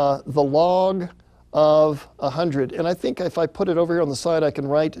the log of 100. And I think if I put it over here on the side, I can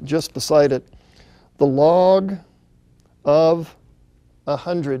write just beside it, the log of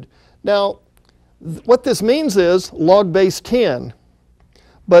 100. Now, what this means is log base 10.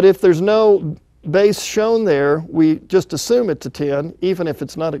 But if there's no base shown there, we just assume it's a 10, even if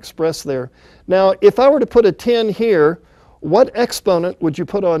it's not expressed there. Now, if I were to put a 10 here, what exponent would you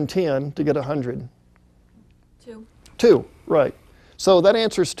put on 10 to get 100? 2. 2, right. So that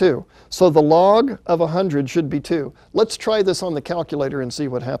answers 2. So the log of 100 should be 2. Let's try this on the calculator and see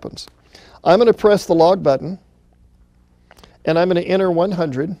what happens. I'm going to press the log button, and I'm going to enter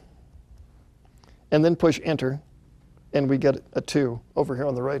 100, and then push enter, and we get a 2 over here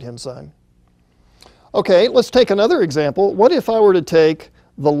on the right-hand side. Okay, let's take another example. What if I were to take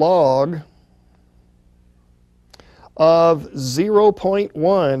the log of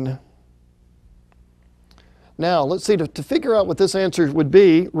 0.1? Now, let's see, to figure out what this answer would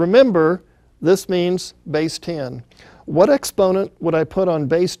be, remember, this means base 10. What exponent would I put on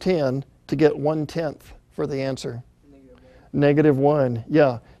base 10 to get 1/10 for the answer? -1,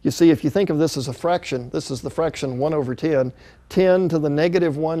 yeah. You see, if you think of this as a fraction, this is the fraction 1 over 10. 10 to the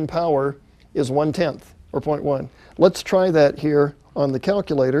 -1 power is 1/10, or 0.1. Let's try that here on the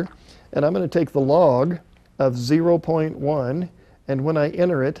calculator. And I'm going to take the log of 0.1, and when I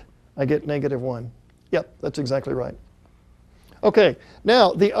enter it, I get -1. Yep, that's exactly right. Okay,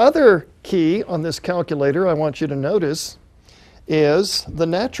 now the other key on this calculator I want you to notice is the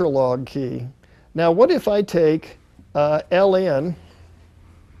natural log key. Now, what if I take ln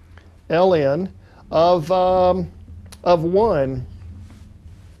of 1?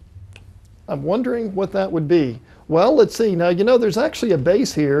 I'm wondering what that would be. Well, let's see. Now, you know, there's actually a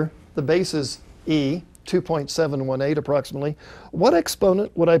base here. The base is e, 2.718 approximately. What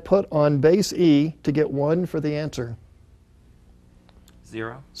exponent would I put on base e to get 1 for the answer?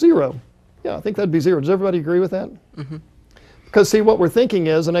 0. 0. Yeah, I think that'd be 0. Does everybody agree with that? Mm-hmm. Because, see, what we're thinking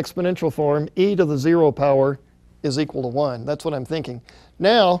is an exponential form, e to the 0 power is equal to 1. That's what I'm thinking.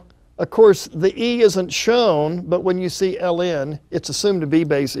 Now, of course, the e isn't shown, but when you see ln, it's assumed to be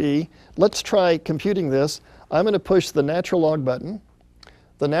base e. Let's try computing this. I'm going to push the natural log button.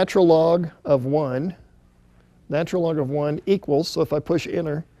 The natural log of 1 equals, so if I push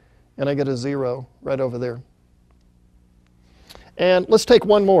enter, and I get a 0 right over there. And let's take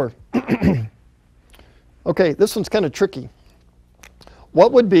one more. Okay, this one's kind of tricky.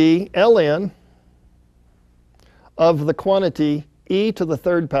 What would be ln of the quantity e to the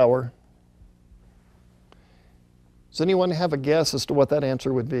 3rd power? Does anyone have a guess as to what that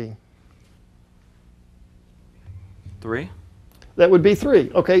answer would be? 3. That would be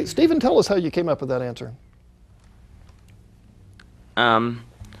 3. Okay, Stephen, tell us how you came up with that answer.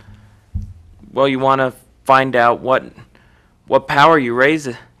 Well, you want to find out what power you raise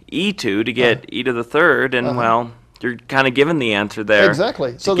e to get e to the 3rd, and well, you're kind of given the answer there.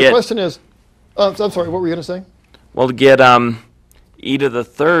 Exactly. So the question is, I'm sorry, what were you going to say? Well, to get e to the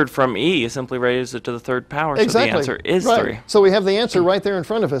 3rd from e, you simply raise it to the 3rd power. Exactly. So the answer is right. 3. So we have the answer right there in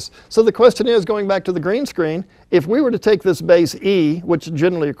front of us. So the question is, going back to the green screen, if we were to take this base e, which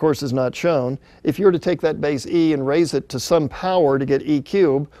generally, of course, is not shown, if you were to take that base e and raise it to some power to get e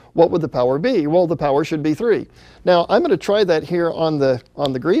cubed, what would the power be? Well, the power should be 3. Now, I'm going to try that here on the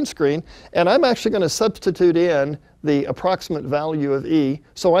green screen, and I'm actually going to substitute in the approximate value of e,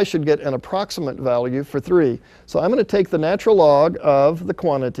 so I should get an approximate value for 3. So I'm going to take the natural log of the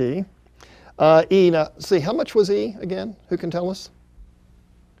quantity, e. Now, see, how much was e again? Who can tell us?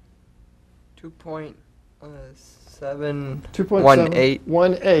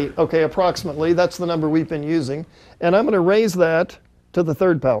 2.718. Okay, approximately. That's the number we've been using. And I'm going to raise that to the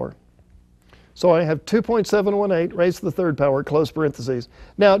third power. So I have 2.718 raised to the third power, close parentheses.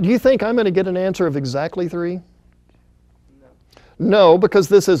 Now, do you think I'm going to get an answer of exactly 3? No, because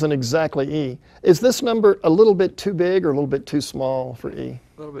this isn't exactly e. Is this number a little bit too big or a little bit too small for e?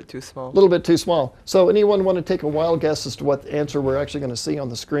 A little bit too small. A little bit too small. So anyone want to take a wild guess as to what answer we're actually going to see on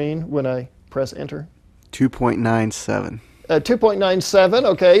the screen when I press enter? 2.97. 2.97,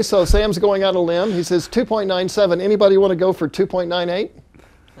 okay, so Sam's going out a limb. He says 2.97. Anybody want to go for 2.98?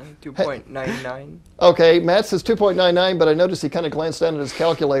 2.99. Okay, Matt says 2.99, but I noticed he kind of glanced down at his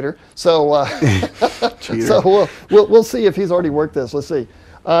calculator. So, so we'll see if he's already worked this. Let's see.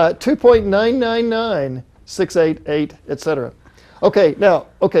 2.999688, etc. Okay, now,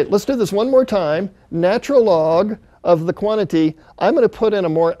 let's do this one more time. Natural log of the quantity. I'm going to put in a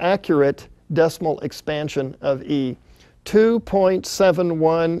more accurate decimal expansion of e.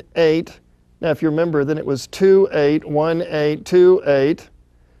 2.718. Now, if you remember, then it was 281828.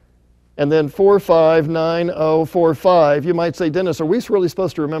 And then 459045. You might say, Dennis, are we really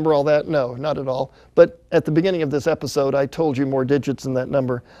supposed to remember all that? No, not at all. But at the beginning of this episode, I told you more digits in that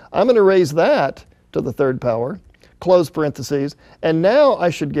number. I'm going to raise that to the third power, close parentheses, and now I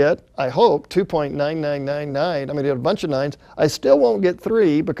should get, I hope, 2.9999. I'm going to get a bunch of nines. I still won't get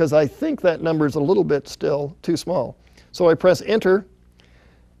 3 because I think that number is a little bit still too small. So I press enter,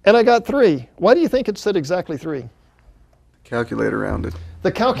 and I got 3. Why do you think it said exactly 3? Calculator rounded.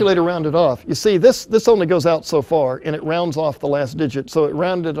 The calculator rounded off. You see, this only goes out so far, and it rounds off the last digit, so it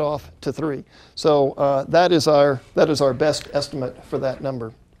rounded off to 3. So that is our best estimate for that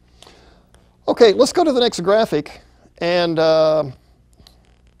number. Okay, let's go to the next graphic and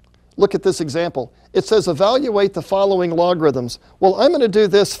look at this example. It says evaluate the following logarithms. Well, I'm going to do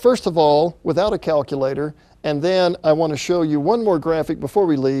this first of all without a calculator, and then I want to show you one more graphic before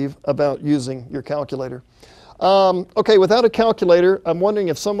we leave about using your calculator. Okay, without a calculator, I'm wondering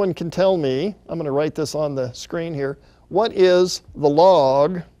if someone can tell me, I'm going to write this on the screen here, what is the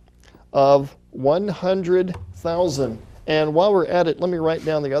log of 100,000? And while we're at it, let me write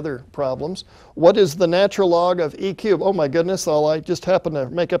down the other problems. What is the natural log of e cubed? Oh my goodness, I just happened to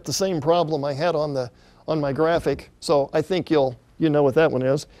make up the same problem I had on my graphic, so I think you know what that one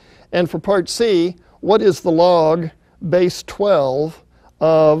is. And for part C, what is the log base 12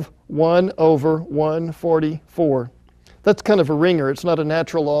 of 1 over 144. That's kind of a ringer. It's not a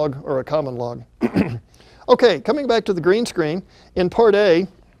natural log or a common log. Okay, coming back to the green screen, in part A,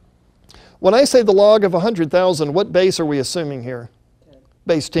 when I say the log of 100,000, what base are we assuming here? 10.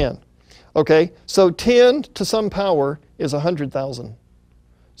 Base 10. Okay, so 10 to some power is 100,000.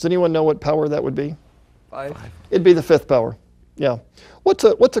 Does anyone know what power that would be? 5. It'd be the 5th power. Yeah. What's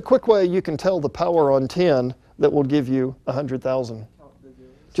a quick way you can tell the power on 10 that will give you 100,000?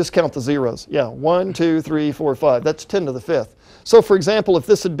 Just count the zeros. Yeah, 1, 2, 3, 4, 5. That's 10 to the 5th. So for example, if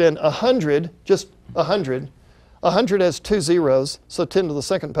this had been 100, just 100, 100 has 2 zeros, so 10 to the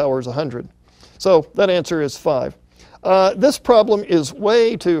 2nd power is 100. So that answer is 5. This problem is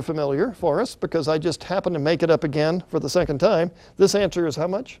way too familiar for us because I just happened to make it up again for the 2nd time. This answer is how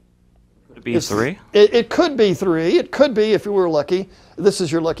much? Could it be 3? It could be 3. It could be if you were lucky. This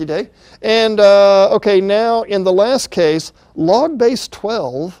is your lucky day. And okay, now in the last case, log base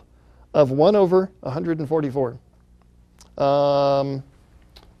 12 of 1 over 144.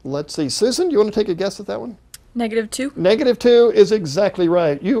 Let's see. Susan, do you want to take a guess at that one? -2. -2 is exactly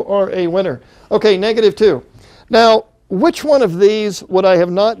right. You are a winner. Okay, -2. Now, which one of these would I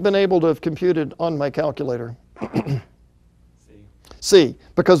have not been able to have computed on my calculator? C,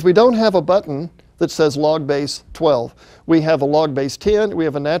 because we don't have a button that says log base 12. We have a log base 10, we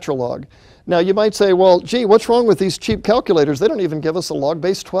have a natural log. Now you might say, well, gee, what's wrong with these cheap calculators? They don't even give us a log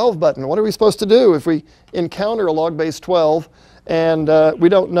base 12 button. What are we supposed to do if we encounter a log base 12 and we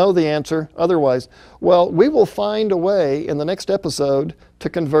don't know the answer otherwise? Well, we will find a way in the next episode to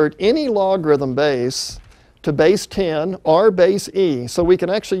convert any logarithm base to base 10 or base e, so we can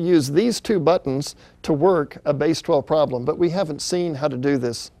actually use these 2 buttons to work a base 12 problem, but we haven't seen how to do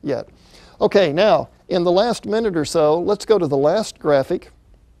this yet. Okay, now, in the last minute or so, let's go to the last graphic.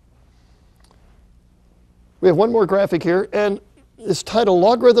 We have one more graphic here, and it's titled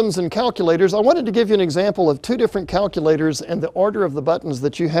Logarithms and Calculators. I wanted to give you an example of 2 different calculators and the order of the buttons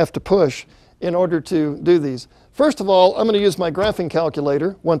that you have to push in order to do these. First of all, I'm going to use my graphing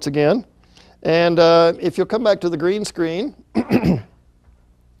calculator once again. And if you'll come back to the green screen,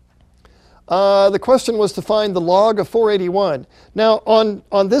 the question was to find the log of 481. Now,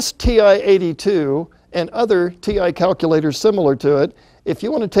 on this TI-82 and other TI calculators similar to it, if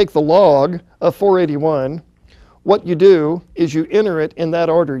you want to take the log of 481, what you do is you enter it in that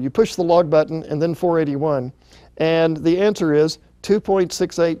order. You push the log button and then 481. And the answer is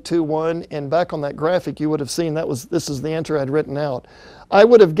 2.6821. And back on that graphic, you would have seen this is the answer I'd written out. I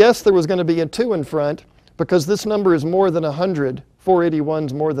would have guessed there was going to be a 2 in front because this number is more than 100. 481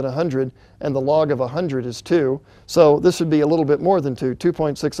 is more than 100, and the log of 100 is 2. So this would be a little bit more than 2,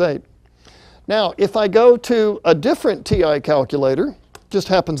 2.68. Now, if I go to a different TI calculator, just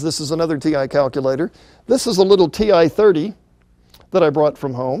happens this is another TI calculator. This is a little TI-30 that I brought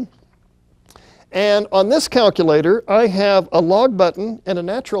from home. And on this calculator, I have a log button and a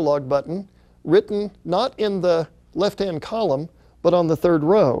natural log button written not in the left-hand column, but on the third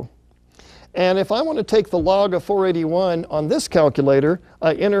row. And if I want to take the log of 481 on this calculator,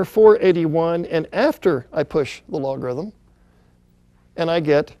 I enter 481, and after I push the logarithm, and I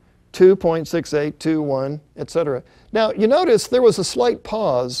get 2.6821, etc. Now, you notice there was a slight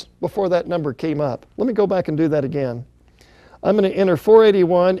pause before that number came up. Let me go back and do that again. I'm going to enter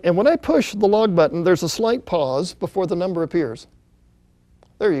 481, and when I push the log button, there's a slight pause before the number appears.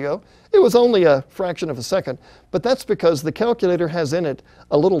 There you go. It was only a fraction of a second, but that's because the calculator has in it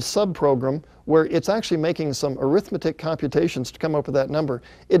a little subprogram where it's actually making some arithmetic computations to come up with that number.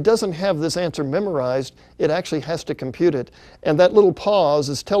 It doesn't have this answer memorized. It actually has to compute it. And that little pause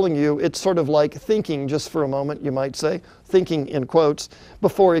is telling you it's sort of like thinking just for a moment, you might say, thinking in quotes,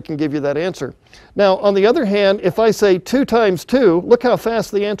 before it can give you that answer. Now, on the other hand, if I say 2 times 2, look how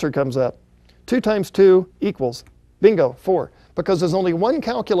fast the answer comes up. 2 times 2 equals, bingo, 4. Because there's only one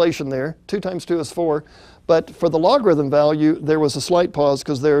calculation there. 2 times 2 is 4. But for the logarithm value, there was a slight pause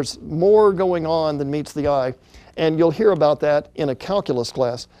because there's more going on than meets the eye. And you'll hear about that in a calculus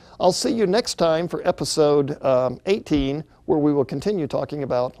class. I'll see you next time for episode 18, where we will continue talking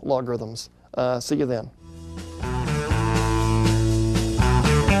about logarithms. See you then.